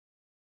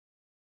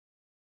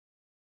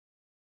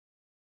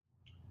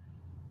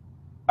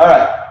All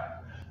right.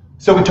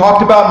 So we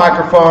talked about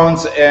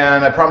microphones,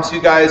 and I promised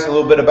you guys a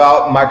little bit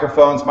about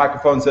microphones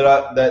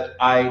that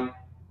I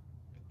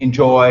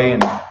enjoy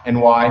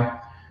and why.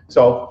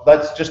 So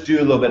let's just do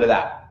a little bit of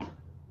that.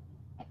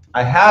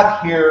 I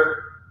have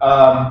here,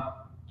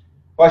 well,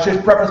 I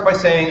should preface by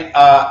saying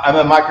I'm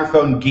a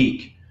microphone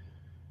geek.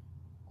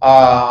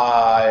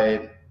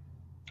 I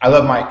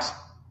love mics.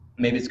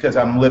 Maybe it's because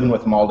I'm living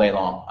with them all day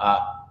long.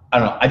 I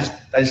don't know. I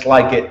just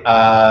like it.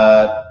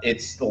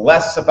 It's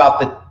less about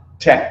the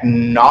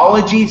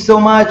technology so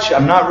much.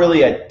 I'm not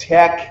really a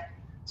tech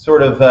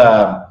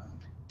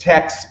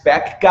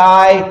spec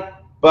guy,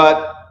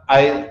 but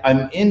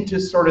I'm into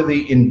sort of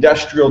the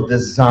industrial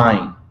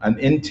design. I'm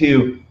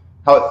into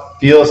how it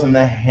feels in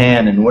the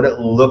hand and what it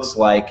looks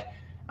like.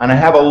 And I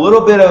have a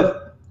little bit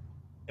of,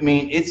 I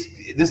mean,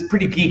 this is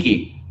pretty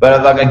geeky,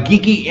 but like a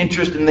geeky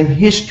interest in the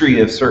history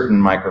of certain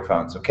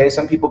microphones. Okay,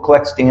 some people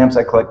collect stamps.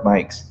 I collect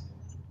mics.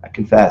 I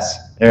confess.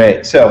 All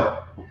right, so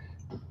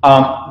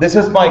this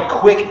is my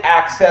quick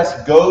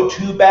access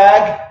go-to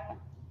bag.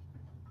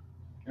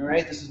 All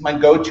right, this is my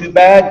go-to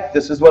bag.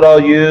 This is what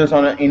I'll use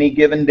on any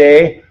given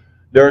day.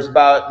 There's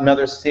about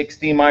another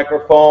 60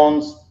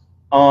 microphones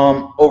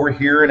over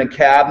here in a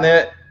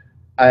cabinet,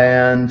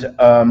 and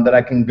that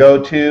I can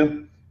go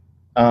to,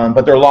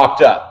 but they're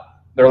locked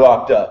up. They're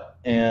locked up,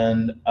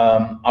 and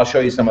I'll show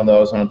you some of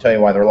those, and I'll tell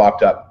you why they're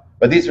locked up.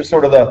 But these are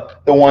sort of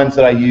the ones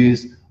that I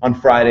use on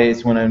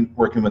Fridays when I'm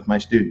working with my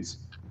students.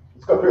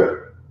 Let's go through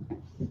it.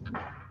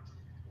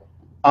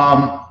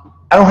 I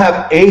don't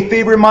have a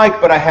favorite mic,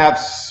 but I have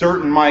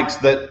certain mics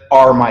that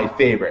are my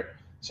favorite.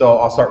 So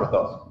I'll start with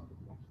those.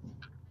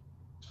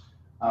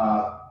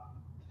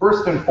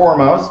 First and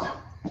foremost,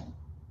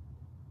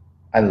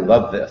 I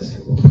love this.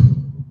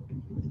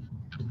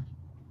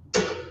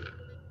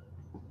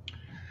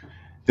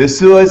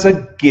 This was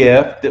a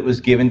gift that was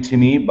given to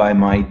me by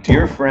my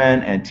dear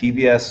friend and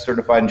TVS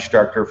certified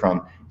instructor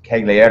from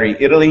Cagliari,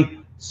 Italy,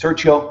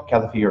 Sergio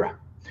Calafiera.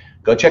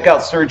 Go check out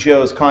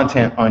Sergio's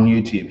content on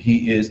YouTube.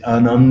 He is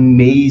an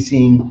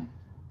amazing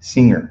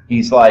singer.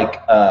 He sings,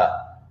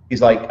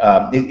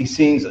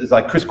 it's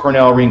like Chris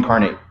Cornell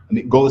reincarnate. I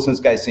mean, go listen to this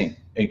guy sing.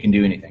 He can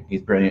do anything.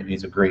 He's brilliant.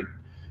 He's a great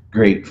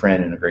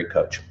friend and a great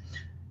coach.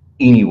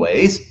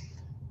 Anyways,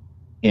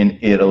 in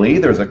Italy,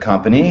 there's a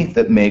company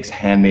that makes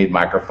handmade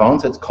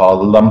microphones. It's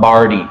called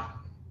Lombardi.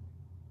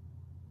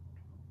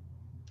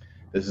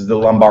 This is the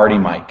Lombardi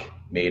mic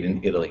made in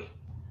Italy.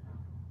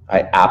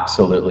 I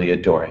absolutely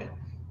adore it.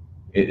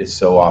 It is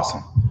so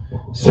awesome.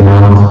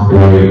 Sounds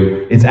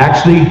great. It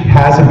actually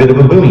has a bit of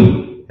a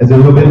booming. Has a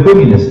little bit of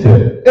boominess to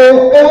it.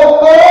 Oh, oh,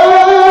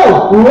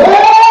 oh,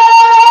 whoa!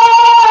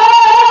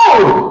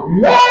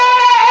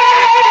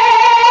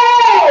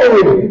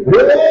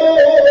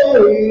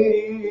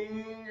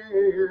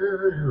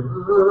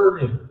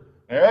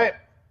 All right,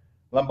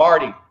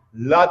 Lombardi,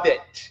 love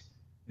it.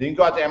 You can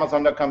go out to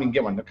Amazon.com and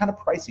get one. They're kind of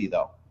pricey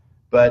though,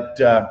 but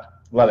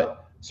love it.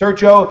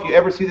 Sergio, if you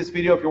ever see this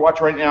video, if you're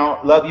watching right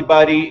now, love you,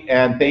 buddy,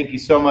 and thank you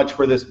so much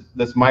for this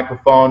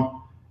microphone.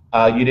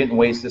 You didn't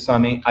waste this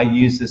on me. I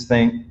use this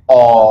thing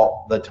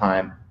all the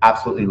time.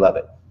 Absolutely love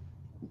it.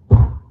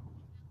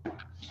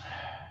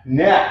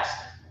 Next.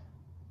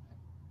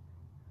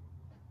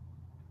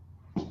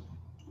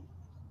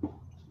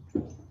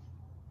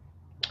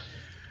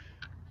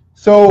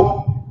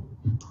 So,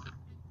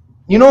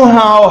 you know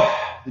how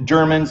the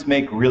Germans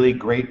make really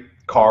great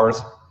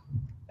cars?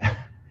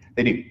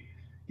 They do.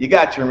 You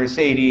got your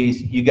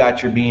Mercedes, you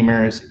got your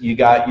Beamers, you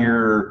got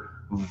your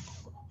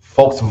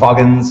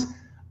Volkswagens.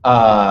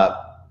 I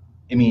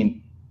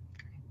mean,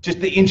 just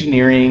the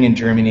engineering in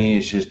Germany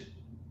is just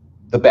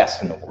the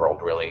best in the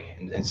world, really,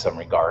 in some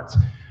regards.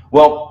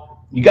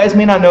 Well, you guys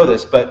may not know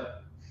this,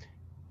 but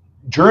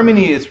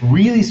Germany is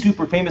really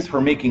super famous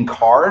for making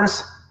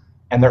cars,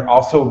 and they're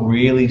also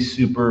really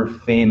super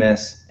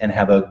famous and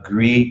have a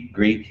great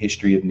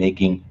history of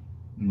making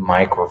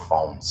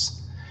microphones.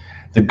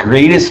 The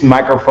greatest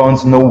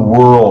microphones in the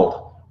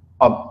world,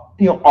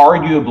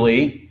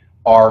 arguably,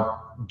 are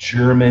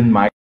German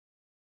microphones.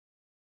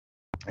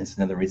 That's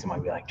another reason why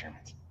we like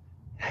Germans.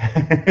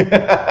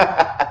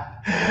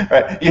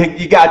 Right.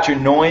 You got your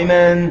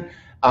Neumann,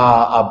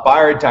 a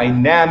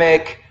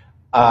Biodynamic,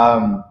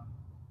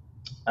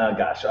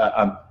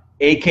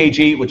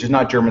 AKG, which is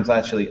not German, it's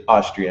actually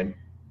Austrian,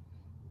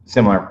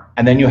 similar.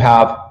 And then you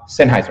have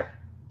Sennheiser,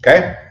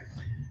 okay?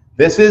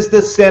 This is the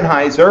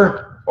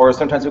Sennheiser, or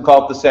sometimes we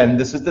call it the Sen.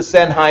 This is the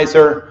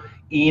Sennheiser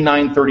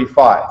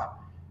E935.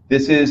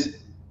 This is,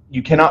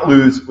 you cannot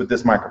lose with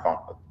this microphone.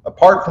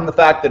 Apart from the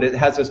fact that it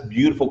has this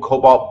beautiful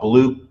cobalt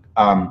blue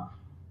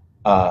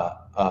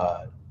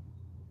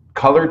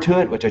color to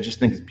it, which I just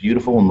think is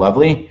beautiful and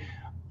lovely,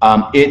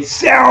 it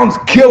sounds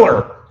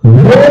killer.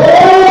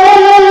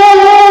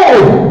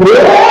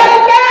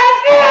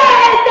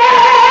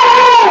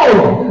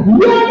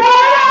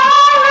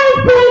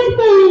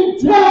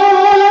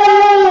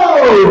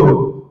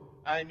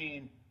 I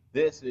mean,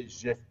 this is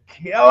just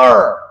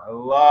killer. I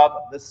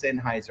love the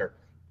Sennheiser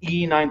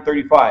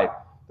E935.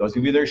 Those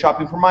of you that are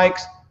shopping for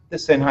mics, the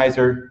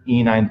Sennheiser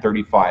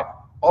E935.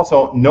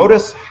 also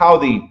notice how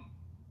the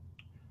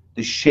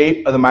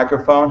shape of the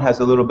microphone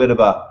has a little bit of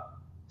a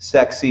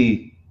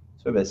sexy,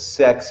 sort of a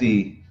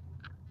sexy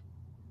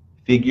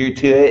figure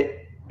to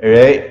it, all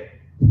right?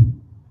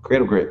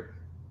 Cradle grip,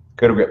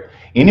 cradle grip.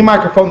 Any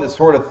microphone that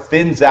sort of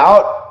thins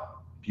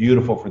out,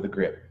 beautiful for the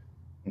grip,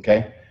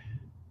 okay?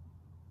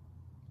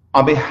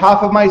 On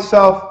behalf of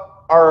myself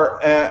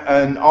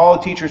and all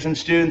teachers and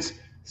students,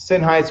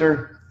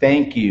 Sennheiser,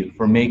 thank you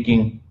for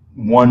making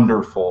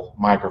wonderful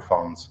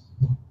microphones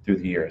through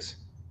the years.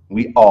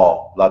 We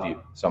all love you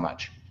so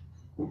much.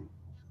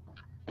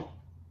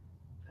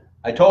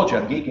 I told you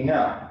I'm geeking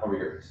out over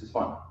here. This is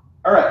fun.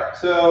 All right,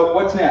 so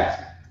what's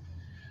next?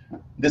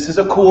 This is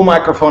a cool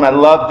microphone. I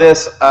love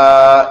this.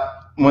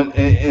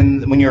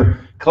 When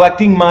you're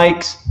collecting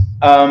mics,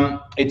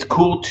 it's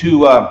cool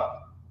to,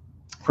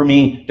 for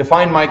me, to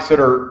find mics that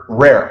are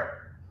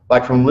rare,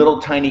 like from little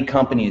tiny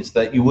companies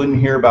that you wouldn't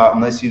hear about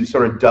unless you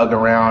sort of dug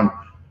around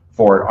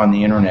for it on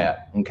the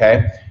internet,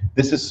 okay?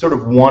 This is sort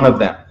of one of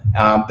them.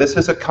 This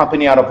is a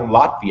company out of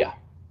Latvia,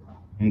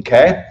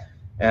 okay?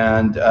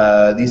 And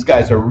these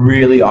guys are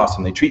really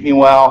awesome. They treat me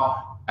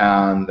well,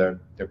 and they're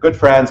good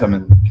friends. I'm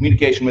in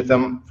communication with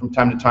them from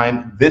time to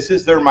time. This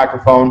is their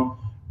microphone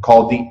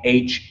called the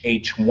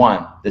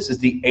HH1. This is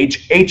the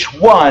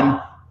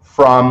HH1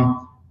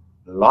 from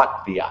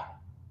Latvia.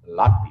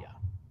 Latvia.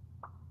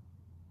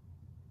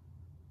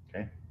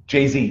 Okay.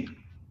 JZ.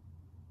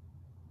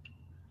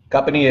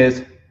 Company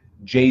is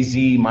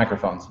JZ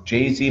Microphones.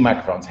 JZ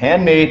Microphones,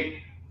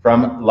 handmade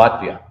from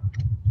Latvia.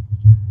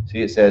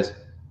 See, it says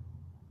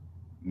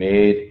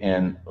made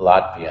in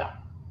Latvia.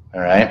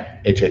 All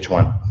right,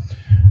 HH1.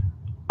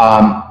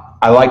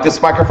 I like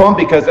this microphone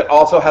because it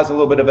also has a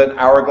little bit of an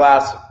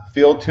hourglass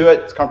feel to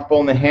it. It's comfortable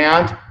in the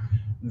hand.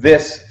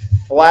 This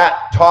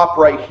flat top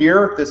right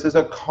here, this is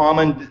a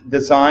common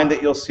design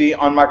that you'll see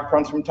on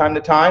microphones from time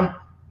to time.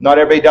 Not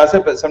everybody does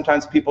it, but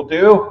sometimes people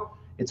do.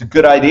 It's a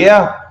good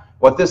idea.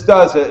 What this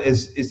does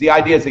is the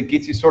idea is it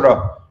gets you sort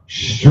of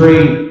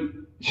straight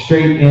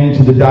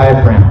into the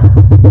diaphragm of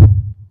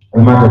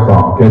the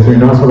microphone, because you're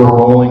not sort of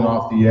rolling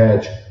off the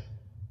edge.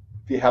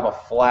 If you have a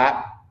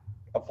flat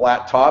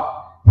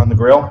top on the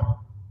grill,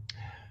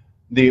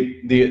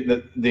 the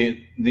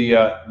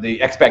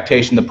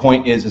expectation, the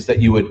point is that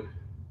you would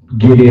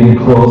get in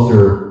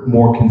closer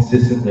more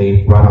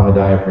consistently right on the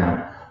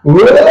diaphragm.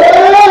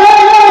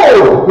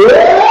 Whoa!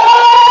 Whoa!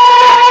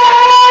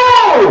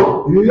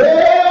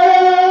 Yeah!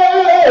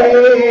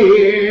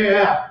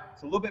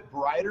 It's a little bit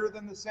brighter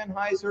than the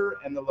Sennheiser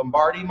and the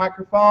Lombardi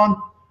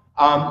microphone,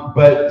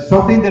 but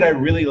something that I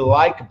really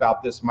like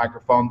about this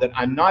microphone that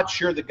I'm not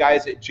sure the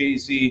guys at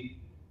JZ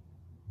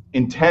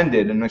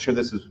intended, I'm not sure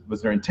this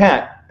was their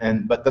intent,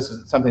 but this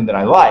is something that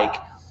I like,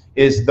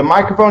 is the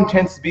microphone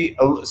tends to be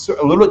just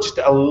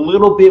a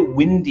little bit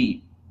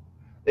windy.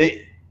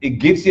 It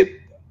gives you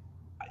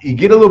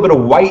get a little bit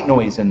of white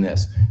noise in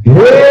this.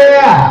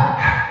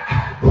 Yeah!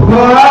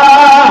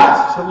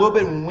 It's a little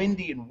bit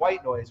windy and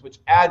white noise, which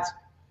adds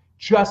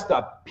just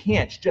a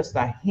pinch, just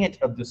a hint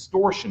of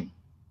distortion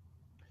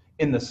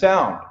in the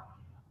sound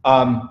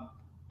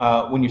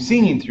when you're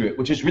singing through it,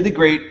 which is really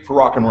great for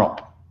rock and roll.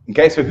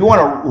 Okay, so if you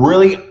want a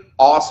really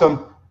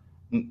awesome,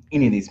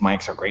 any of these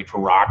mics are great for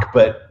rock,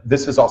 but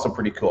this is also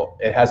pretty cool.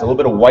 It has a little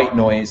bit of white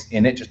noise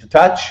in it, just a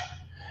touch,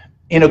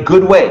 in a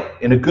good way,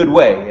 and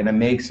it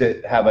makes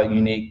it have a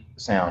unique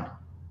sound.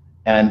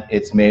 And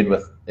it's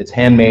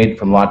handmade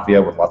from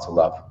Latvia with lots of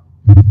love.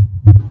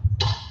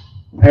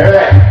 All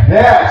right,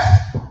 next.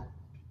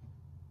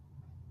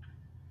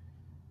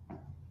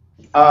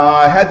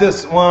 I had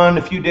this one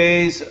a few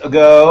days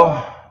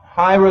ago.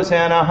 Hi,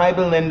 Rosanna. Hi,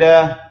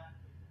 Belinda.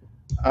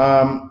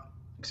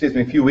 Excuse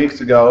me, a few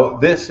weeks ago.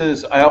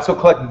 I also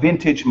collect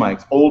vintage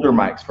mics, older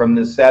mics from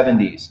the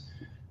 70s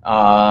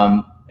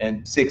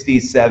and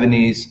 60s,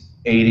 70s,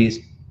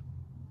 80s.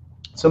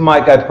 It's a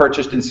mic I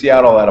purchased in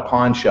Seattle at a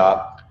pawn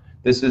shop.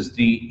 This is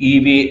the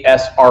EV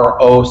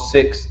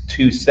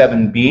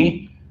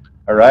SRO627B.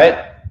 All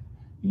right.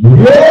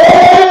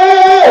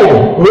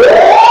 Whoa!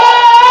 Whoa!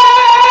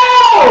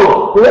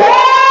 Whoa!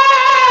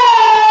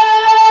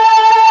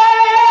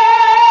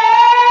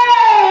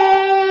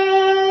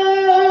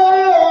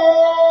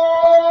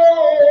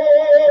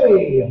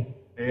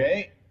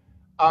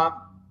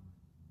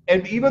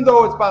 And even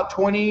though it's about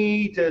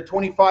 20 to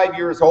 25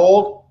 years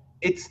old,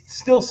 it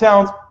still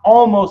sounds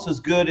almost as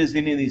good as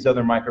any of these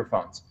other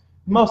microphones.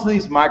 Most of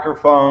these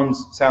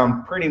microphones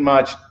sound pretty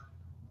much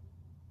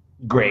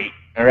great,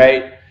 all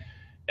right?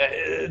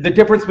 The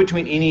difference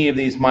between any of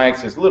these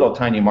mics is little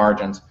tiny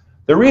margins.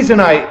 The reason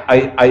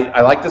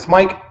I like this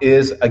mic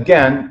is,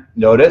 again,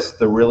 notice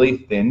the really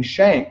thin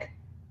shank,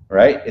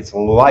 right? It's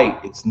light,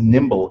 it's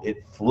nimble,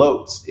 it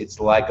floats, it's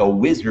like a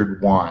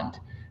wizard wand.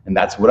 And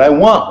that's what I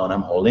want when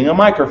I'm holding a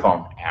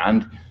microphone.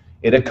 And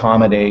it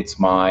accommodates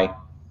my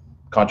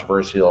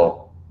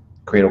controversial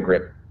cradle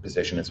grip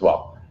position as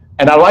well.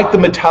 And I like the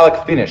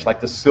metallic finish, like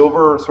the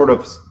silver, sort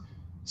of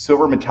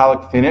silver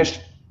metallic finish.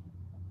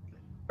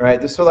 All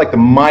right, this is sort of like the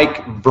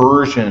mic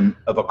version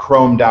of a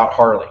chromed out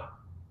Harley.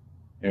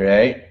 All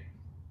right,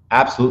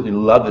 Absolutely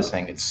love this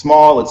thing. It's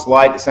small, it's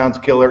light, it sounds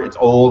killer, it's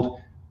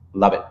old.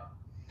 Love it.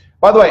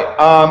 By the way,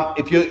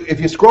 if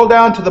you scroll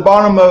down to the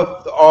bottom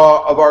of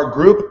our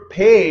group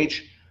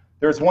page,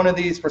 there's one of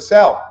these for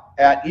sale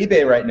at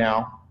eBay right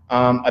now.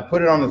 I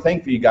put it on the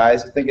thing for you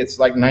guys. I think it's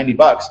like 90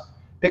 bucks.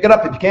 Pick it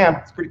up if you can.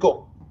 It's pretty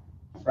cool.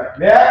 Right,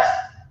 next.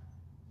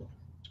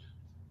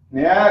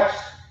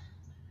 Next.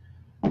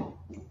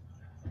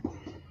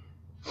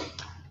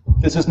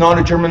 This is not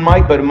a German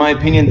mic, but in my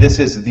opinion, this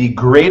is the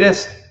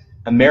greatest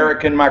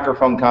American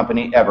microphone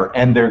company ever,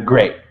 and they're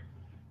great.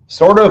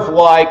 Sort of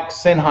like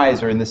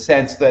Sennheiser in the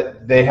sense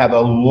that they have a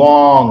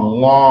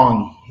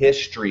long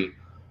history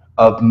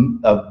of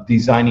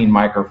designing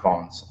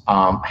microphones,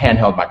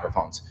 handheld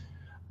microphones.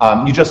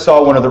 You just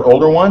saw one of their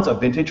older ones, a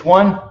vintage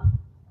one,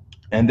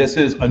 and this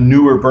is a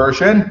newer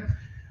version.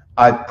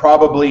 I've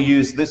probably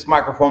used this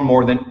microphone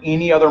more than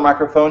any other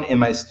microphone in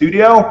my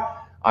studio.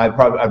 I've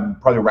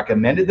probably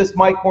recommended this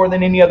mic more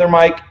than any other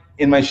mic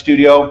in my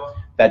studio.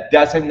 That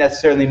doesn't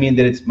necessarily mean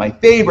that it's my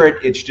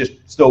favorite, it's just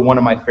still one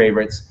of my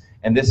favorites.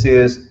 And this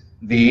is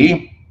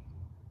the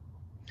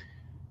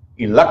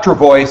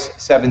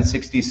Electro-Voice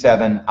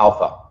 767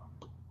 Alpha.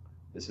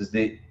 This is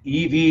the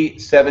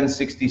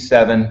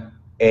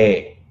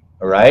EV767A,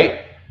 all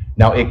right?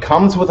 Now it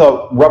comes with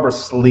a rubber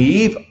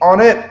sleeve on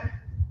it.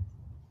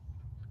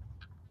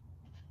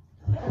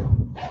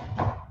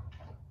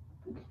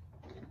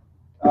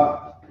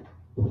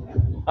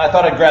 I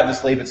thought I'd grab the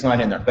sleeve, it's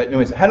not in there. But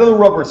anyways, I had a little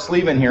rubber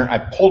sleeve in here, I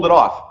pulled it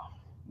off.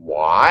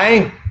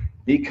 Why?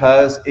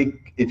 Because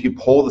if you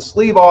pull the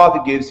sleeve off,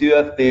 it gives you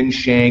a thin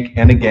shank,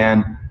 and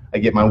again, I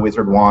get my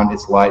wizard wand,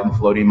 it's light and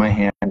floaty in my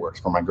hand, it works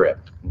for my grip,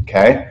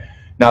 okay?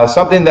 Now,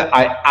 something that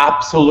I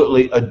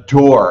absolutely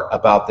adore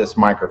about this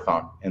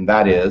microphone, and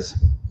that is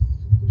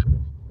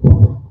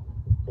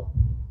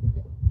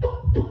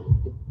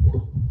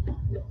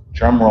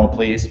drum roll,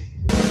 please.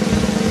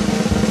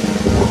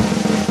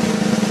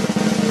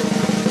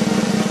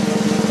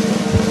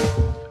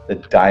 The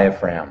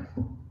diaphragm.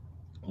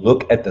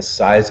 Look at the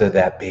size of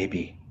that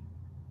baby.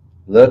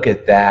 Look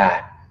at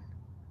that.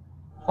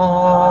 Look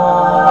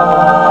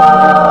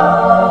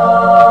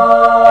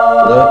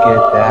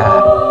at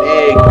that.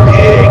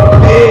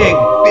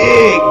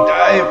 Big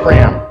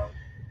diaphragm.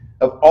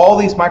 Of all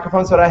these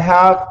microphones that I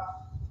have,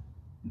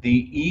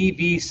 the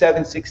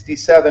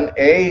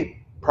EV767A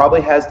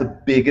probably has the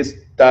biggest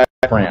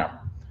diaphragm.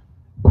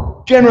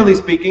 Generally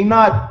speaking,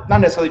 not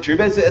necessarily true,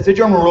 but as a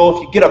general rule,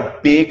 if you get a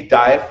big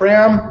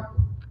diaphragm,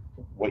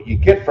 what you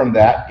get from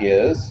that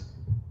is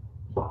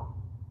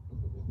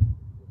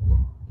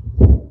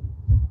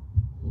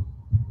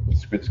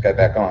screw this guy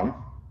back on.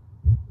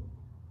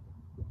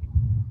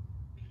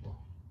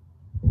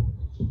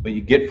 What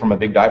you get from a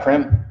big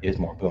diaphragm is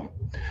more boom.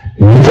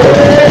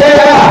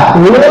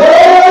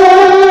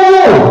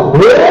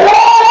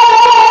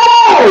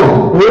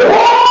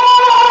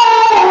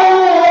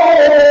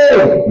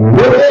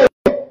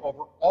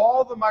 Over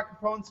all the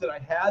microphones that I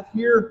have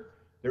here,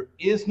 there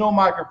is no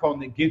microphone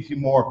that gives you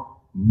more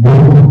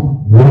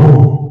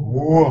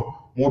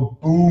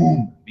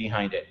boom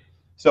behind it.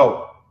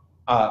 So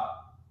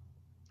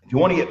if you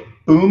want to get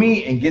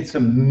boomy and get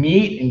some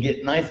meat and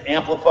get nice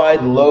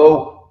amplified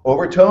low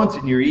overtones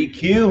in your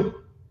EQ,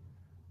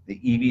 the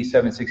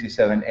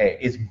EV767A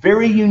is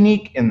very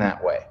unique in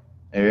that way.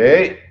 All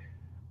right,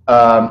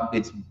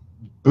 it's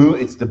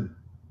the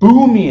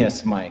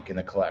boomiest mic in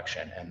the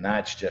collection, and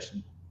that's just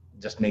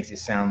makes it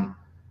sound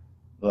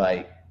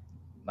like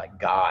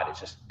God.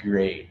 It's just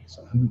great.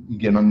 So you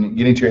get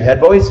into your head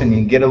voice and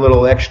you get a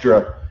little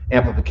extra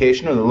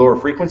amplification of the lower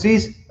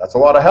frequencies. That's a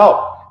lot of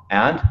help,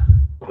 and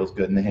feels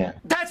good in the hand.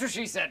 That's what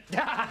she said.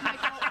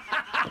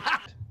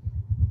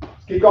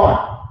 Keep going.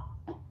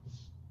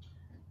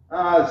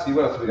 Let's see,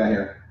 what else we got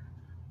here?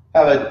 I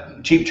have a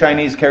cheap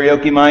Chinese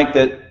karaoke mic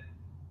that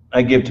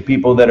I give to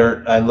people that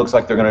are, looks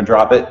like they're going to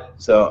drop it,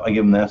 so I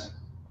give them this.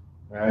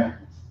 All right.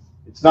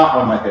 It's not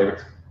one of my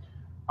favorites.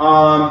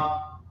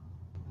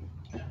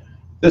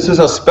 This is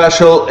a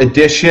special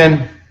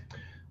edition,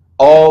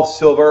 all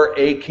silver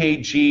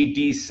AKG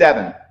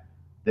D7.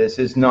 This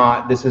is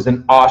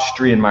an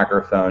Austrian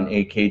microphone.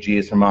 AKG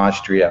is from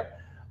Austria.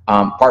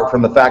 Apart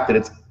from the fact that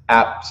it's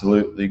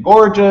absolutely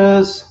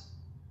gorgeous,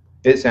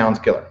 it sounds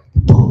killer.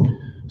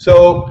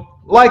 So,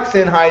 like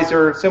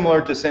Sennheiser,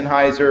 similar to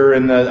Sennheiser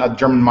and the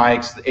German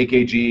mics, the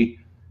AKG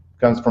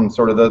comes from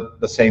sort of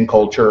the same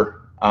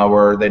culture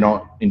where they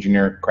don't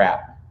engineer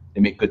crap.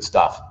 They make good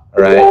stuff,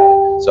 all right?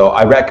 So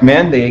I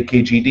recommend the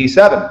AKG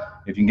D7.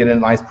 If you can get a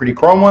nice pretty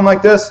chrome one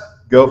like this,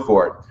 go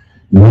for it.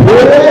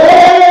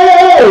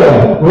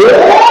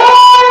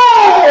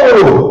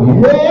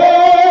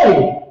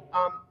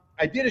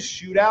 I did a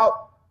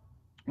shootout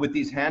with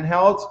these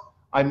handhelds.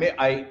 I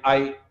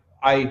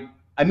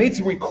made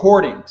some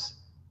recordings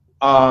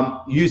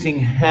using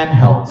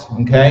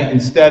handhelds, okay,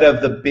 instead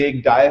of the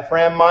big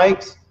diaphragm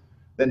mics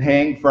that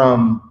hang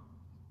from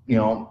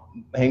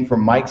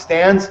mic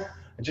stands.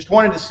 I just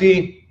wanted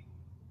to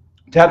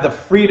have the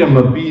freedom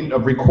of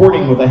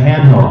recording with a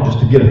handheld, just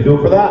to get a feel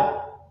for that.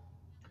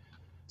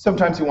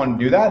 Sometimes you want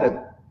to do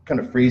that. kind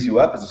of frees you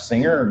up as a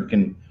singer, or you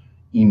can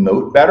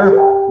emote better.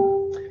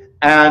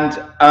 And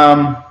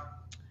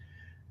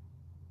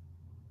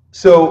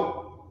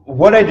so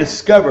what I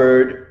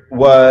discovered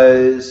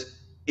was,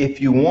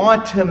 if you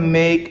want to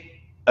make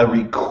a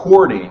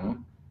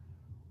recording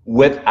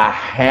with a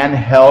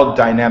handheld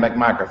dynamic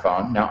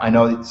microphone, now I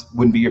know it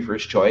wouldn't be your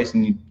first choice,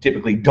 and you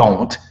typically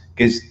don't,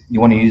 because you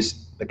want to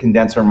use a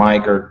condenser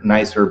mic or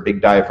nicer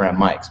big diaphragm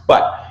mics.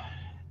 But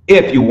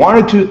if you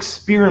wanted to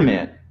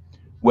experiment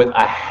with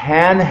a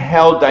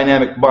handheld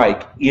dynamic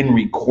mic in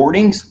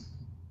recordings,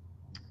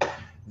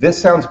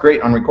 this sounds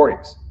great on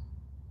recordings.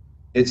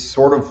 It's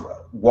sort of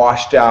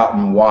washed out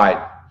and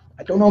wide.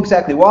 I don't know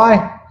exactly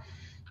why.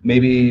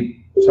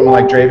 Maybe someone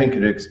like Draven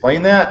could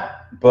explain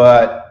that,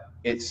 but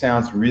it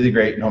sounds really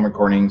great in home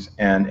recordings,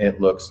 and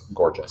it looks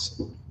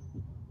gorgeous.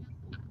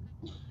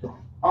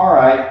 All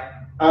right.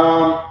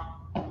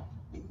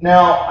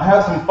 Now, I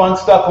have some fun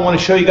stuff I want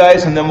to show you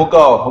guys, and then we'll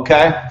go,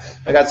 okay?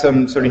 I got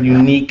some sort of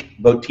unique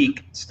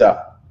boutique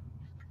stuff.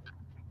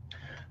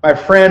 My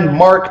friend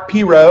Mark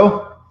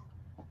Piro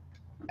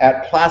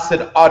at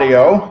Placid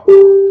Audio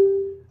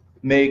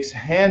makes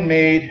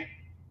handmade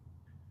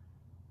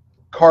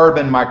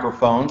carbon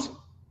microphones.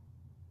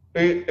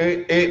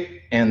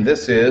 And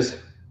this is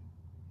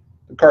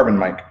the carbon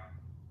mic.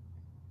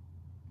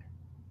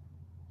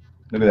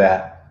 Look at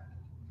that.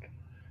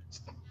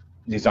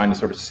 Designed to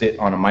sort of sit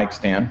on a mic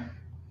stand.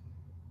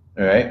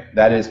 All right,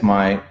 that is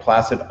my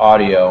Placid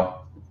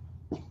Audio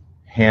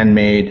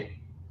handmade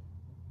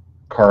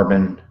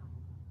carbon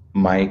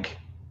mic.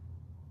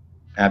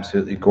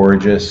 Absolutely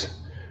gorgeous.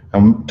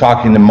 I'm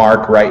talking to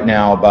Mark right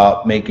now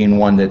about making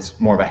one that's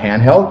more of a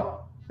handheld,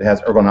 that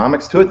has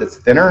ergonomics to it, that's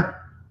thinner,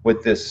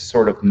 with this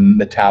sort of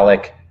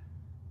metallic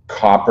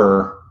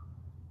copper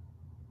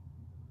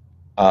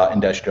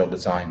industrial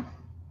design.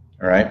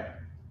 All right.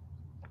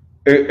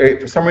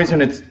 For some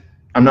reason,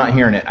 I'm not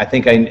hearing it. I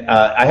think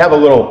I have a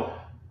little.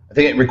 I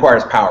think it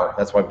requires power.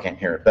 That's why we can't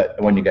hear it. But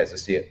I want you guys to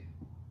see it.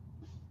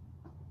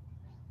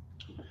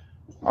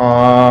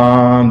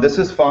 This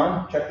is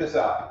fun. Check this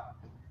out.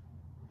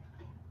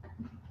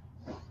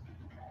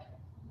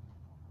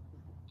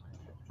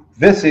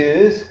 This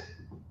is.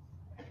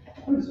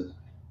 What is this?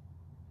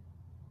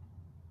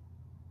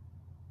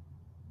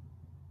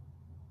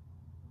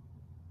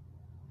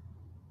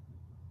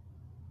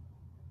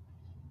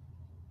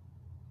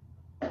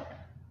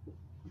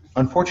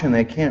 Unfortunately,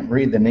 I can't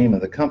read the name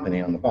of the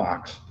company on the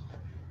box,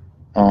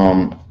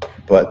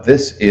 but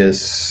this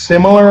is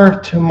similar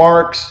to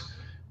Mark's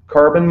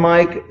carbon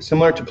mic,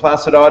 similar to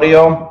Placid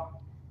Audio.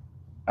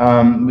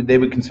 They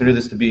would consider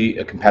this to be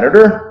a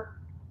competitor,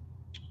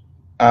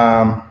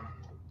 and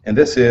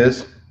this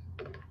is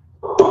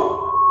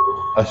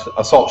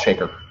a salt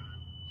shaker.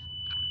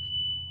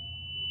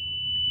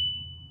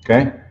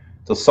 Okay,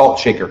 it's a salt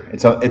shaker.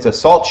 It's a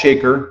salt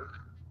shaker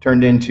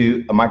turned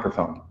into a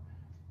microphone.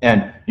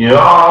 And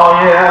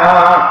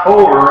yeah,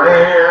 over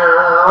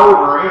here,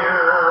 over here.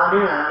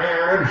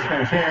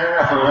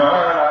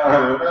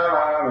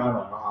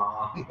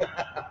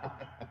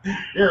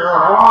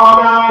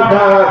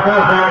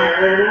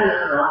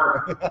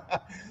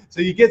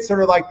 So you get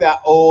sort of like that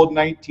old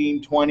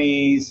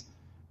 1920s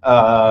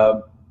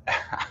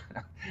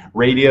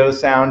radio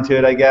sound to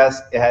it, I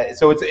guess.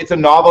 So it's a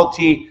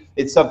novelty.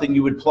 It's something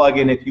you would plug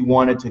in if you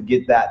wanted to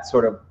get that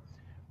sort of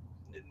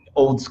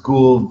old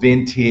school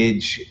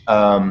vintage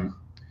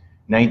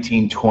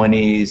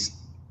 1920s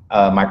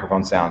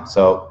microphone sound.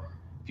 So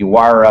if you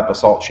wire up a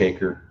salt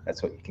shaker,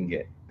 that's what you can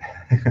get.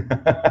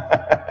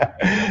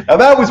 Now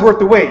that was worth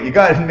the wait, you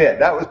gotta admit,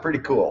 that was pretty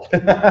cool.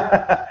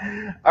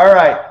 All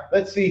right,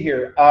 let's see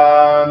here.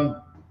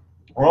 We're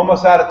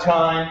almost out of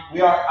time.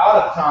 We are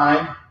out of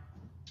time.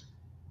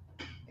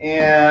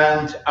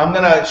 And I'm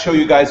gonna show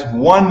you guys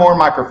one more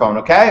microphone,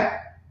 okay?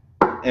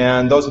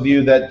 And those of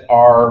you that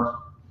are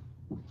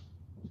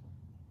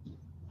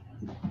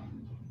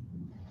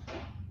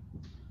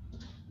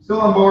still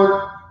on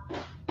board,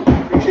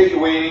 appreciate you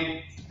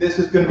waiting. This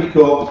is going to be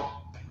cool.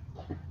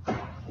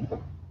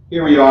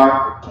 Here we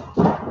are.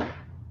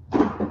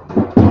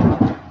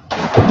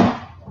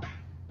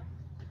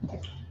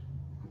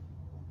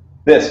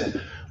 This,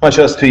 I'll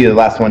show this to you, the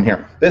last one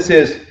here. This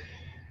is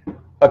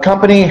a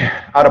company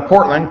out of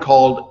Portland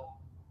called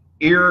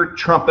Ear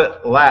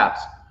Trumpet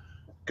Labs.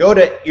 Go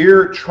to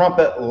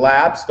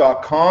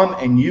eartrumpetlabs.com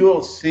and you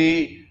will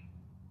see,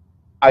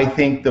 I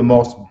think, the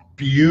most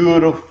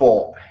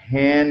beautiful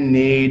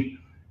handmade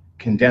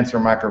condenser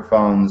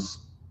microphones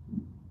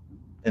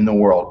in the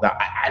world. Now,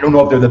 I don't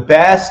know if they're the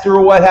best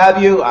or what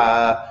have you,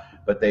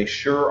 but they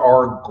sure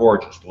are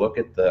gorgeous. Look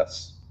at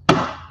this.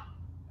 I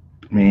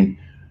mean,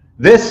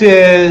 this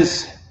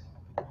is,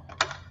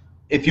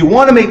 if you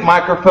want to make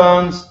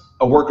microphones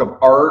a work of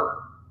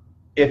art,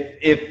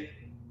 if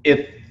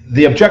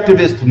the objective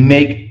is to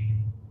make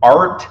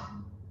art,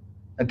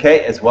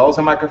 okay, as well as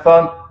a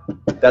microphone,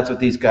 that's what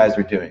these guys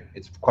are doing.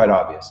 It's quite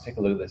obvious. Take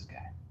a look at this guy.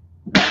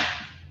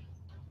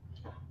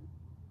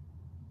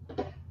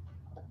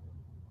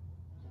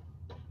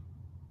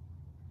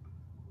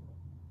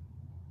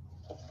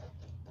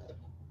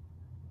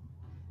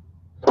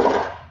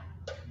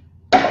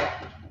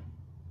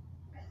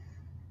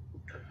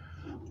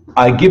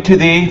 I give to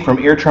thee from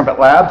Ear Trumpet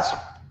Labs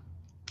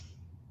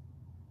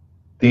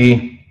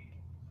the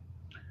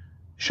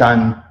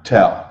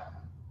chantel.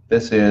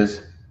 This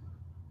is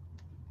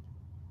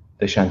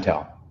the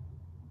chantel.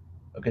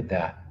 Look at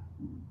that.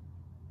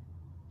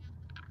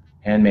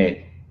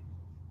 Handmade.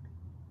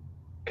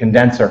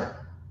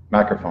 Condenser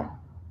microphone.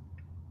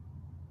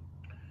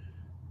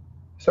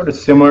 Sort of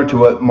similar to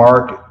what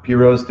Mark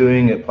Piro's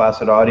doing at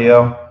Placid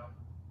Audio.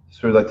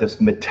 Sort of like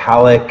this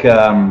metallic,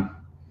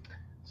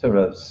 sort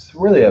of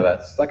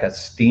it's like a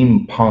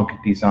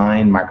steampunk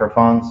design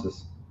microphone.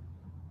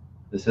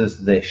 This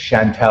is the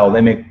chantel.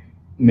 They make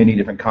many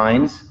different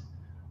kinds.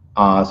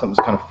 Something's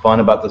kind of fun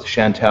about this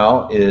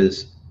chantel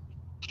is,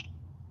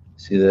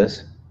 see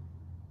this?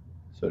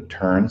 So it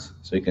turns,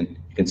 so you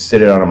can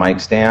sit it on a mic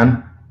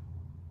stand,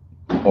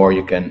 or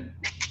you can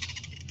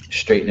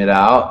straighten it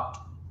out.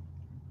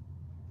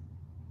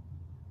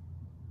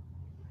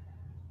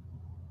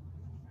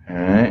 All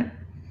right.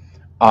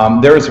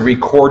 There is a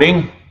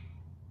recording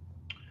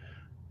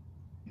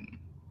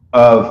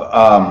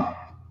of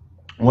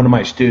one of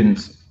my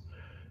students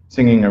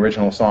singing an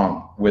original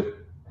song with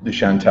the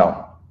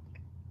chantel.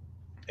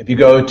 If you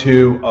go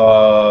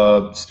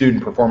to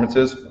student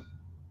performances,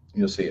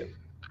 you'll see it.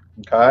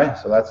 Okay,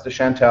 so that's the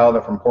chantel.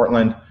 They're from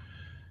Portland,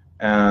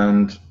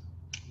 and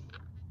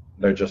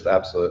they're just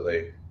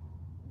absolutely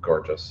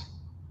gorgeous.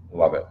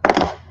 Love it.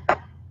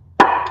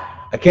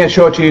 I can't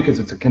show it to you because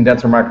it's a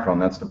condenser microphone.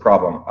 That's the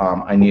problem.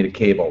 I need a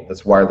cable.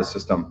 This wireless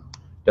system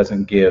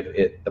doesn't give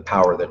it the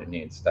power that it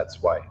needs.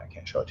 That's why I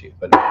can't show it to you,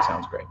 but it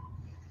sounds great.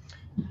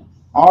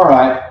 All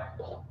right.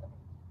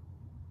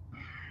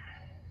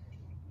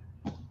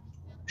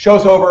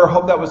 Show's over.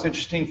 Hope that was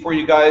interesting for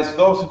you guys.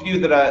 Those of you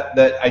that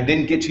I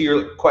didn't get to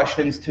your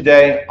questions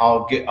today,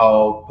 I'll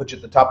put you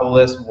at the top of the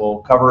list. We'll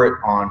cover it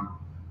on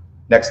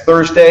next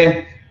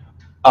Thursday.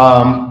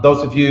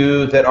 Those of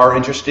you that are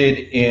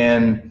interested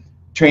in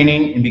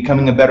training and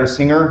becoming a better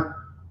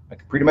singer, I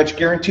can pretty much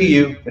guarantee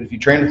you that if you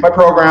train with my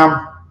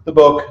program, the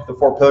book, The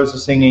 4 Pillars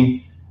of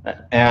Singing,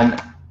 and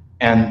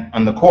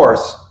on the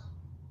course,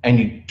 and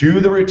you do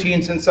the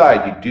routines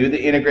inside, you do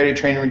the integrated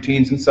training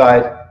routines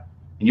inside,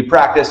 and you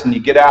practice and you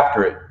get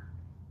after it,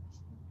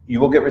 you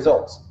will get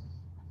results.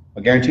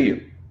 I guarantee you.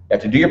 You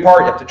have to do your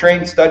part, you have to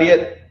train, study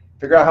it,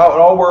 figure out how it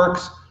all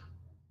works,